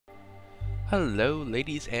Hello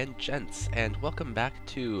ladies and gents, and welcome back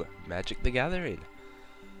to Magic the Gathering.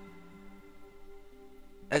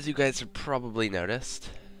 As you guys have probably noticed,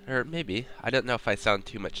 or maybe, I don't know if I sound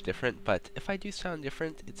too much different, but if I do sound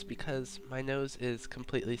different, it's because my nose is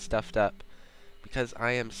completely stuffed up, because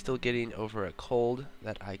I am still getting over a cold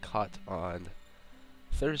that I caught on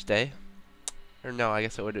Thursday, or no, I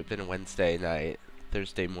guess it would have been Wednesday night,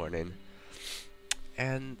 Thursday morning.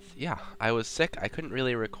 And yeah, I was sick. I couldn't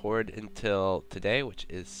really record until today, which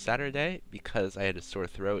is Saturday, because I had a sore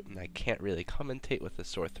throat and I can't really commentate with a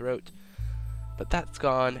sore throat. But that's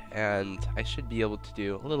gone, and I should be able to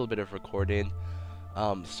do a little bit of recording.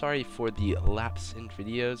 Sorry for the lapse in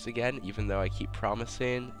videos again, even though I keep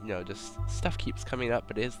promising. You know, just stuff keeps coming up,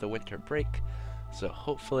 but it is the winter break, so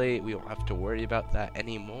hopefully we won't have to worry about that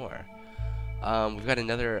anymore. We've got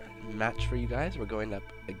another match for you guys. We're going up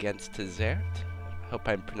against Tezzert. Hope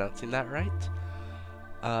I'm pronouncing that right.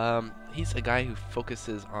 He's a guy who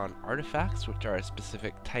focuses on artifacts, which are a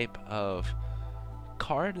specific type of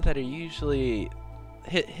card that are usually...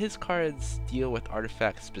 His cards deal with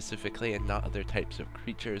artifacts specifically and not other types of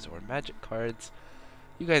creatures or magic cards.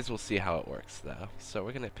 You guys will see how it works though. So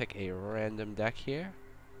we're going to pick a random deck here.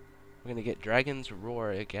 We're going to get Dragon's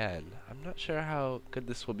Roar again. I'm not sure how good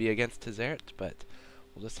this will be against Tezzert, but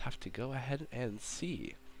we'll just have to go ahead and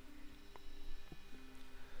see.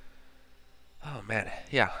 Oh man,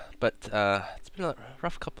 yeah, but it's been a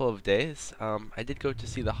rough couple of days. I did go to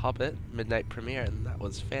see The Hobbit midnight premiere, and that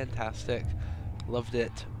was fantastic. Loved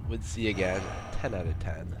it. Would see again. 10 out of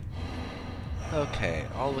 10. Okay,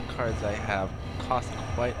 all the cards I have cost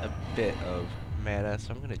quite a bit of mana,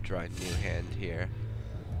 so I'm going to draw a new hand here.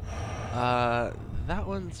 That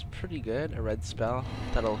one's pretty good, a red spell.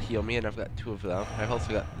 That'll heal me, and I've got two of them. I've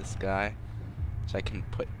also got this guy, so I can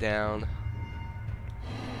put down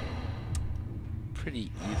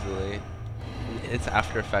pretty easily. It's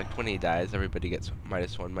after effect. When he dies, everybody gets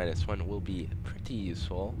 -1/-1. Will be pretty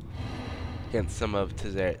useful against some of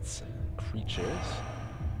Tezzert's creatures.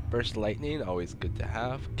 Burst Lightning, always good to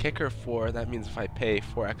have. Kicker 4, that means if I pay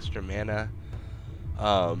 4 extra mana,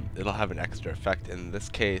 it'll have an extra effect. In this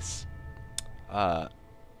case,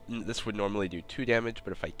 this would normally do 2 damage,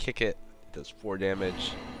 but if I kick it, it does 4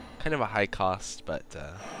 damage. Kind of a high cost, but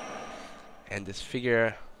and this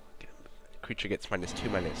figure, creature gets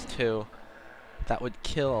 -2/-2. That would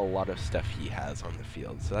kill a lot of stuff he has on the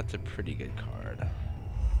field, so that's a pretty good card.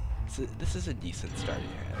 So this is a decent starting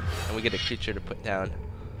hand, and we get a creature to put down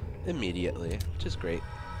immediately, which is great.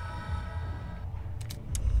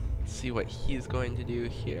 Let's see what he's going to do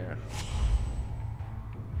here.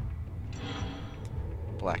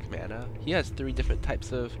 Black mana. He has 3 different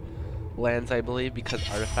types of lands, I believe, because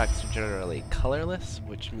artifacts are generally colorless,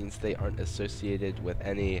 which means they aren't associated with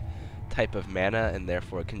any type of mana, and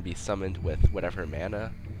therefore can be summoned with whatever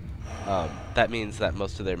mana. That means that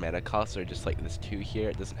most of their mana costs are just like this 2 here.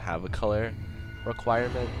 It doesn't have a color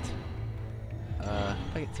requirement.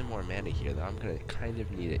 If I get some more mana here, though, I'm going to kind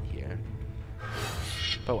of need it here.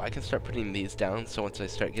 But I can start putting these down, so once I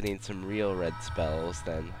start getting some real red spells,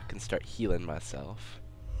 then I can start healing myself.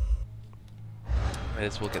 Might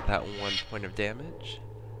as well get that 1 point of damage.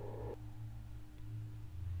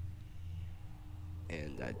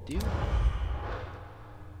 And I do.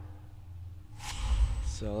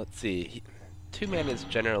 So let's see. 2 mana is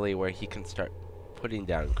generally where he can start putting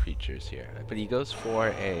down creatures here. But he goes for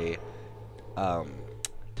a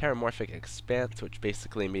Terramorphic Expanse, which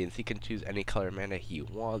basically means he can choose any color mana he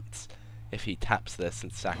wants if he taps this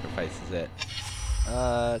and sacrifices it.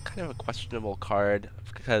 Kind of a questionable card,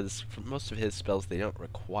 because for most of his spells they don't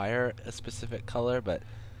require a specific color, but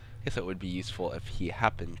I guess it would be useful if he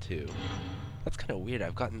happened to. That's kind of weird.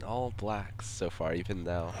 I've gotten all blacks so far, even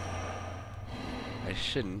though I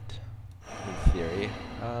shouldn't, in theory.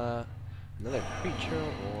 Another creature,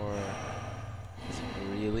 or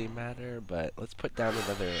doesn't really matter, but let's put down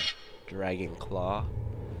another Dragon Claw,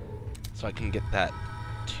 so I can get that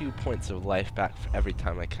 2 points of life back for every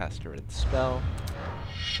time I cast a red spell.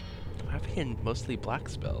 I'm having mostly black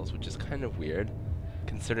spells, which is kind of weird,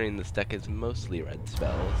 considering this deck is mostly red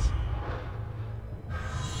spells.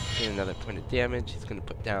 Get another point of damage. He's going to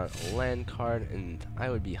put down a land card, and I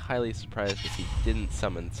would be highly surprised if he didn't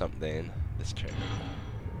summon something this turn.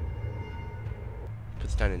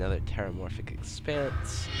 Puts down another Terramorphic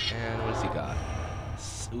Expanse, and what has he got?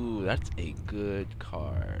 Ooh, that's a good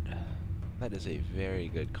card. That is a very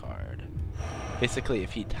good card. Basically,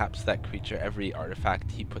 if he taps that creature, every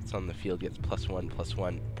artifact he puts on the field gets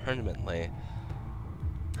 +1/+1 permanently,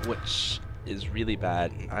 which is really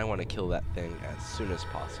bad, and I want to kill that thing as soon as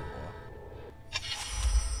possible.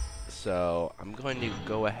 So I'm going to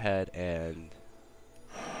go ahead and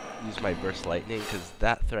use my Burst Lightning, because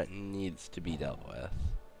that threat needs to be dealt with.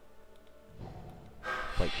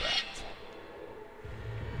 Like that.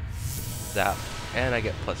 Zap. And I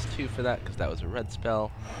get +2 for that, because that was a red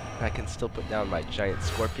spell. And I can still put down my giant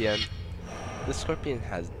Scorpion. This Scorpion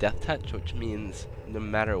has Death Touch, which means no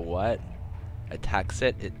matter what attacks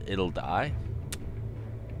it, it'll die.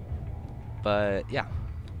 But yeah,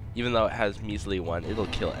 even though it has measly 1, it'll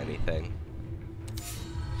kill anything.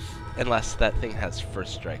 Unless that thing has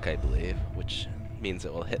First Strike, I believe, which means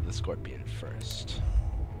it will hit the Scorpion first.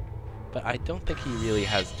 But I don't think he really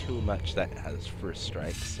has too much that has First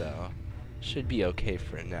Strike, so should be okay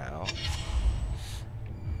for now.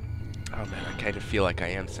 Oh man, I kind of feel like I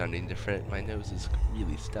am sounding different. My nose is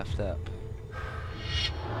really stuffed up.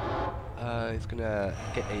 He's gonna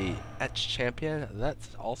get a Etch Champion.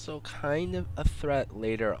 That's also kind of a threat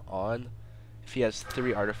later on. If he has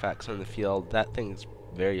 3 artifacts on the field, that thing's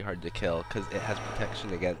very hard to kill because it has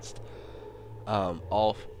protection against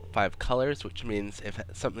all 5 colors, which means if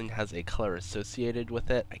something has a color associated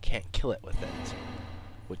with it, I can't kill it with it,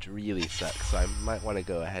 which really sucks. So I might want to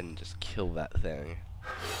go ahead and just kill that thing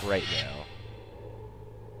right now.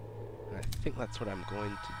 And I think that's what I'm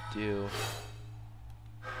going to do,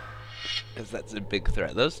 because that's a big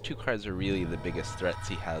threat. Those 2 cards are really the biggest threats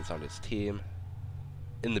he has on his team,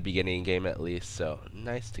 in the beginning game at least, so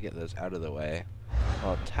nice to get those out of the way.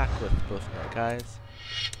 I'll attack with both my guys.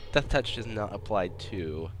 Death Touch is not applied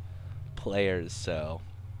to players, so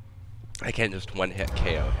I can't just one-hit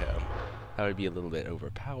KO him. That would be a little bit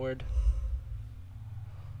overpowered.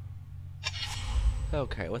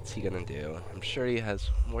 Okay, what's he gonna do? I'm sure he has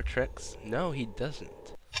more tricks. No, he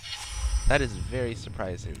doesn't. That is very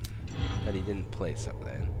surprising that he didn't play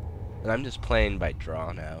something. And I'm just playing by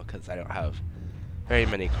draw now, because I don't have very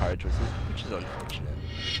many cards, which is unfortunate.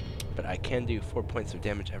 But I can do 4 points of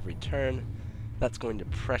damage every turn. That's going to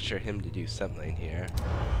pressure him to do something here.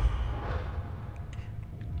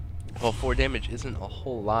 Well, 4 damage isn't a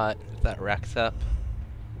whole lot. If that racks up,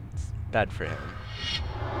 it's bad for him.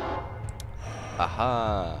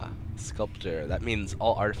 Aha! Sculptor. That means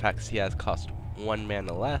all artifacts he has cost 1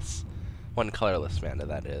 mana less. 1 colorless mana,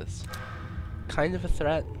 that is. Kind of a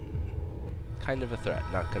threat. Kind of a threat,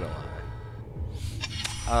 not gonna lie.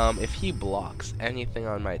 If he blocks anything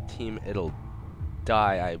on my team, it'll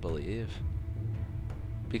die, I believe.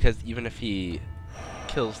 Because even if he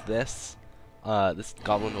kills this, this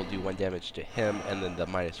goblin will do 1 damage to him, and then the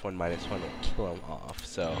 -1/-1 will kill him off.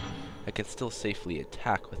 So I can still safely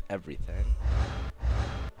attack with everything.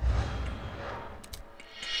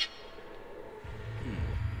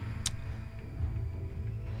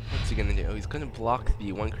 What's he gonna do? Oh, he's gonna block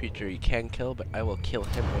the 1 creature he can kill, but I will kill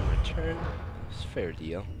him in return. It's a fair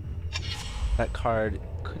deal. That card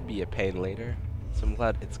could be a pain later, so I'm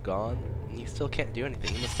glad it's gone. And he still can't do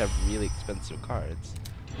anything. He must have really expensive cards.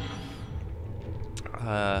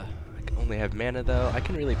 I can only have mana though. I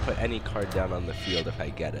can really put any card down on the field if I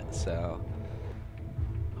get it, so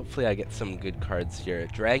hopefully I get some good cards here.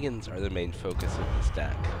 Dragons are the main focus of this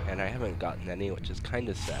deck, and I haven't gotten any, which is kind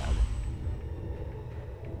of sad.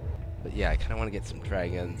 But yeah, I kind of want to get some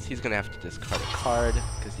dragons. He's going to have to discard a card,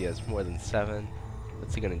 because he has more than 7.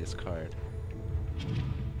 What's he going to discard?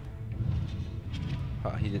 Oh,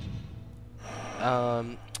 he did.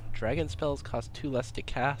 Dragon spells cost 2 less to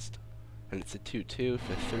cast, and it's a 2/2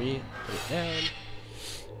 for 3. Put it down.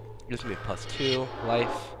 Gives me +2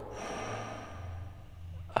 life.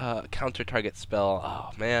 Counter target spell.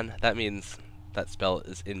 Oh man, that means that spell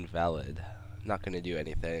is invalid. Not going to do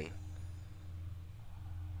anything.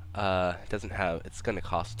 Doesn't have, it's gonna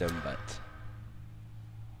cost him, but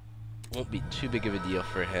won't be too big of a deal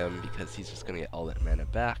for him because he's just gonna get all that mana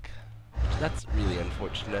back. That's really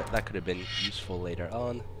unfortunate. That could have been useful later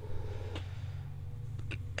on.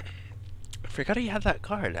 I forgot he had that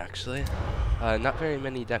card, actually. Not very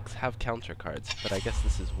many decks have counter cards, but I guess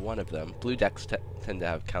this is one of them. Blue decks tend to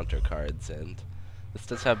have counter cards, and this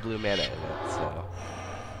does have blue mana in it, so.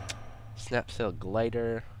 Snapsail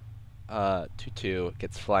Glider. 2/2,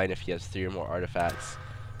 gets flying if he has 3 or more artifacts.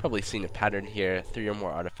 Probably seen a pattern here. 3 or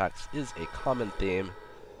more artifacts is a common theme.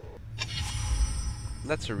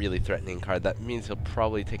 That's a really threatening card. That means he'll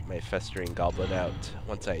probably take my Festering Goblin out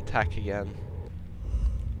once I attack again.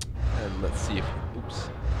 And let's see if... Oops.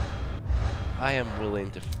 I am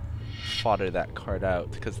willing to fodder that card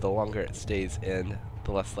out, because the longer it stays in,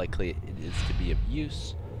 the less likely it is to be of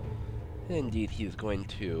use. And indeed, he's going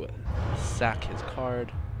to sack his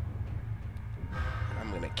card.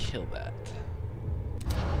 I'm gonna kill that.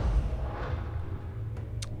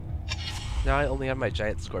 Now I only have my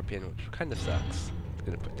giant Scorpion, which kind of sucks.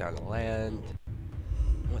 Gonna put down a land.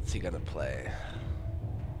 What's he gonna play?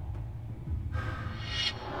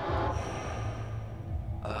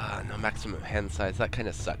 No maximum hand size. That kind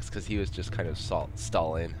of sucks because he was just kind of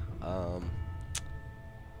stalling.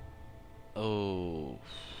 Oh,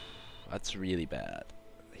 that's really bad.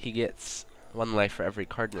 He gets 1 life for every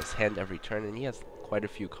card in his hand every turn, and he has quite a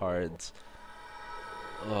few cards.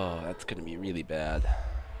 Oh, that's gonna be really bad.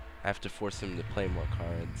 I have to force him to play more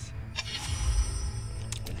cards,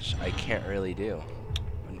 which I can't really do,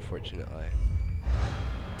 unfortunately.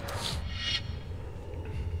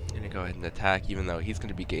 Gonna go ahead and attack, even though he's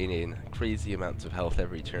gonna be gaining crazy amounts of health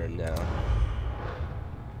every turn now.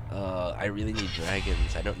 I really need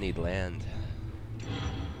dragons. I don't need land.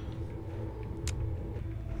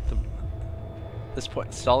 This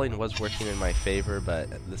point, stalling was working in my favor,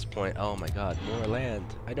 but at this point, oh my god, more land.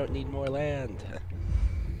 I don't need more land.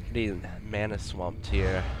 Getting mana swamped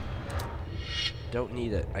here. Don't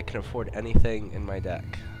need it. I can afford anything in my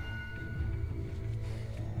deck.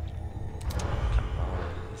 Come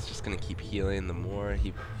on. He's just gonna keep healing the more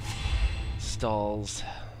he stalls.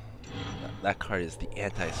 That card is the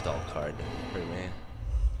anti-stall card for me.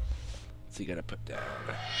 So you gotta put down.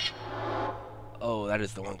 Oh, that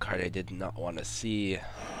is the one card I did not want to see.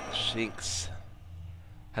 Sphinx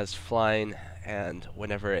has flying, and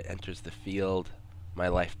whenever it enters the field, my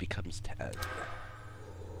life becomes 10.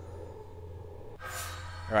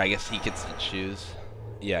 Or I guess he gets to choose.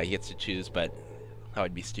 Yeah, he gets to choose, but that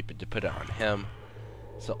would be stupid to put it on him.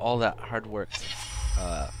 So all that hard work,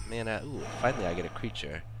 mana. Ooh, finally I get a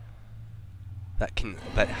creature that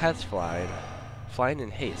has flying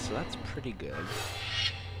and haste. So that's pretty good.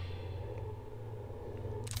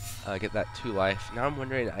 Get that 2 life. Now I'm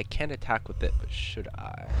wondering, I can't attack with it, but should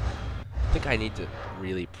I? I think I need to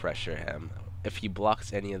really pressure him. If he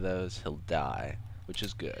blocks any of those, he'll die, which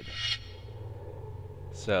is good.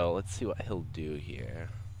 So let's see what he'll do here.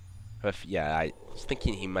 Yeah, I was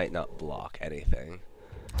thinking he might not block anything,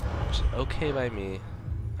 which is okay by me,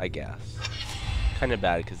 I guess. Kind of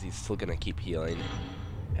bad because he's still gonna keep healing,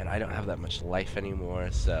 and I don't have that much life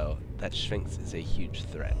anymore, so that Sphinx is a huge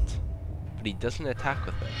threat. But he doesn't attack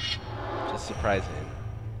with it, which is surprising.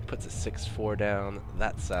 Puts a 6/4 down.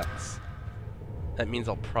 That sucks. That means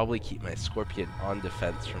I'll probably keep my Scorpion on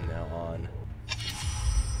defense from now on.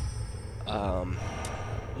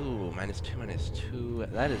 Ooh, -2/-2.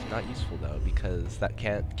 That is not useful though, because that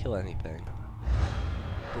can't kill anything.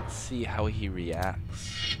 Let's see how he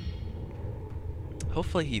reacts.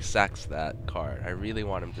 Hopefully he sacks that card. I really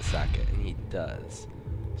want him to sack it, and he does.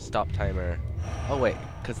 Stop timer. Oh wait,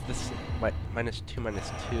 because this is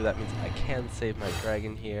 -2/-2, that means I can save my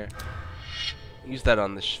dragon here. Use that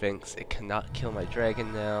on the Sphinx. It cannot kill my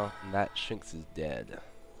dragon now, and that Sphinx is dead.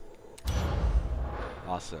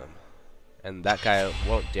 Awesome. And that guy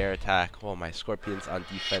won't dare attack while my Scorpion's on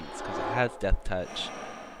defense because it has Death Touch.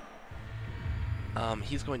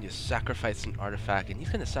 He's going to sacrifice an artifact, and he's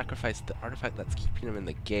going to sacrifice the artifact that's keeping him in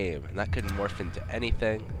the game, and that could morph into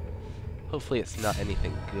anything. Hopefully it's not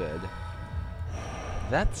anything good.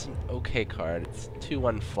 That's an okay card. It's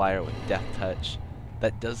 2/1 flyer with Death Touch.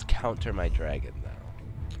 That does counter my dragon though,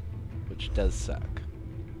 which does suck.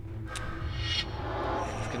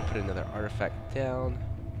 He's going to put another artifact down.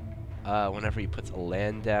 Whenever he puts a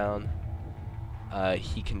land down,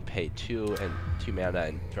 he can pay 2 mana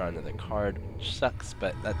and draw another card, which sucks,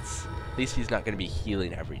 but that's at least he's not going to be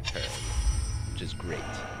healing every turn, which is great.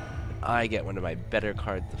 And I get one of my better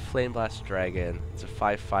cards, the Flame Blast Dragon. It's a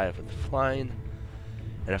 5/5 with flying,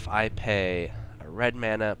 and if I pay a red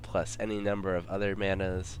mana plus any number of other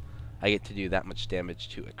manas, I get to do that much damage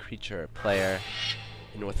to a creature or player.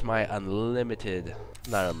 And with my unlimited,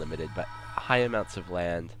 not unlimited, but high amounts of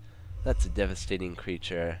land, that's a devastating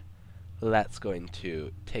creature. That's going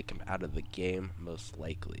to take him out of the game, most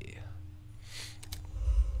likely.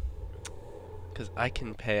 Because I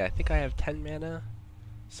can pay, I think I have 10 mana,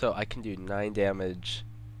 so I can do 9 damage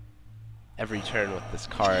every turn with this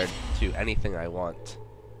card to anything I want.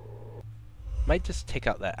 Might just take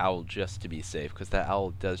out that owl just to be safe, because that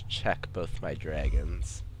owl does check both my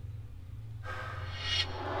dragons.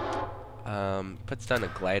 Puts down a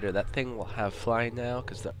glider. That thing will have flying now,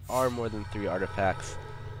 because there are more than 3 artifacts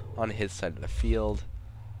on his side of the field.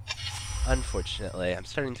 Unfortunately, I'm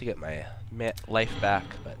starting to get my life back,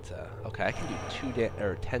 but okay, I can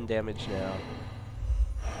do 10 damage now.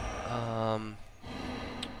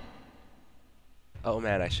 Oh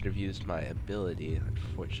man, I should have used my ability,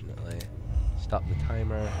 unfortunately. Stop the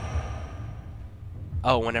timer.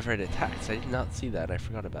 Oh, whenever it attacks. I did not see that. I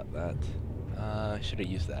forgot about that. I should have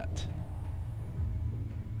used that.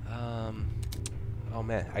 Oh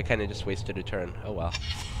man, I kind of just wasted a turn. Oh well.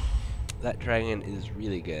 That dragon is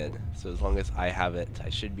really good, so as long as I have it, I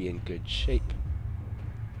should be in good shape.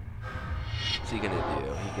 What's he gonna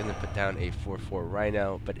do? He's gonna put down a 4/4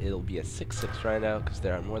 Rhino, but it'll be a 6/6 Rhino because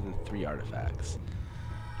there are more than 3 artifacts.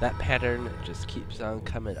 That pattern just keeps on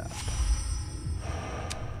coming up.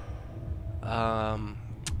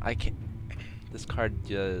 I can. This card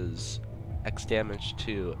does X damage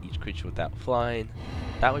to each creature without flying.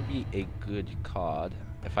 That would be a good card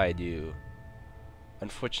if I do.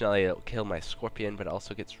 Unfortunately, it'll kill my Scorpion, but it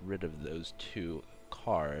also gets rid of those 2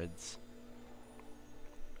 cards.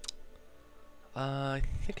 I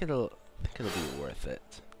think it'll be worth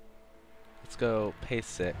it. Let's go pay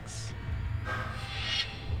 6.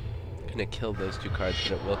 Gonna kill those 2 cards,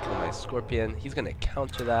 but it will kill my Scorpion. He's gonna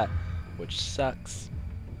counter that, which sucks.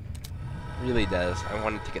 Really does. I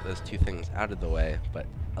wanted to get those 2 things out of the way, but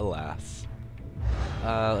alas.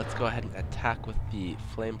 Let's go ahead and attack with the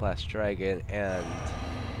Flame Blast Dragon and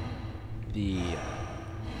the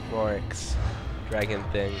Rorix Dragon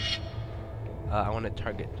thing. I want to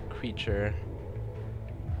target creature.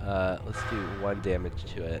 Let's do 1 damage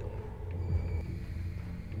to it.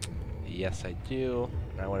 Yes, I do.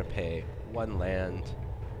 And I want to pay 1 land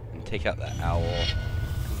and take out that owl,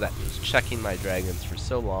 because that was checking my dragons for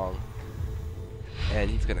so long. And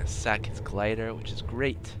he's going to sack his glider, which is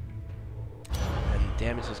great. And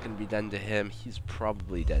damage is going to be done to him. He's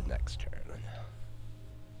probably dead next turn.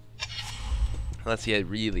 Unless he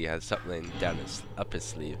really has something up his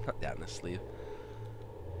sleeve. Not down his sleeve.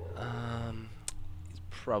 He's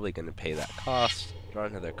probably going to pay that cost. Draw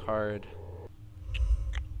another card.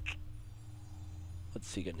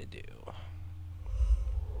 What's he going to do?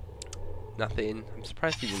 Nothing. I'm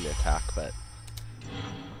surprised he didn't attack, but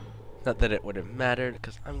not that it would have mattered,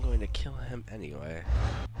 because I'm going to kill him anyway,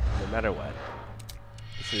 no matter what.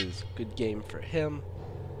 This is a good game for him.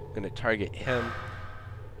 I'm going to target him.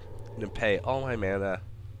 I'm going to pay all my mana.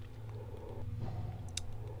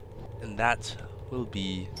 And that will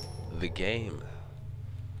be the game.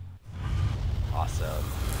 Awesome.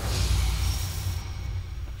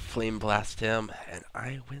 Flame blast him, and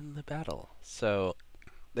I win the battle. So,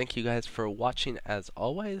 thank you guys for watching as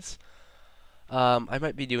always. I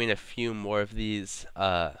might be doing a few more of these.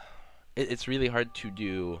 It's really hard to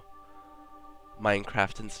do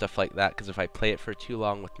Minecraft and stuff like that, because if I play it for too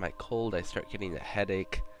long with my cold, I start getting a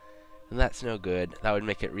headache, and that's no good. That would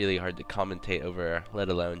make it really hard to commentate over, let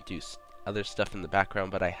alone do other stuff in the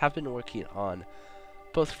background. But I have been working on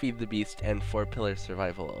both Feed the Beast and 4-Pillar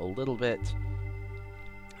Survival a little bit,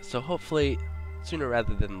 so hopefully sooner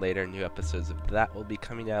rather than later new episodes of that will be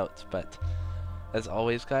coming out. But as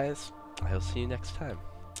always guys, I'll see you next time.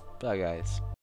 Bye guys.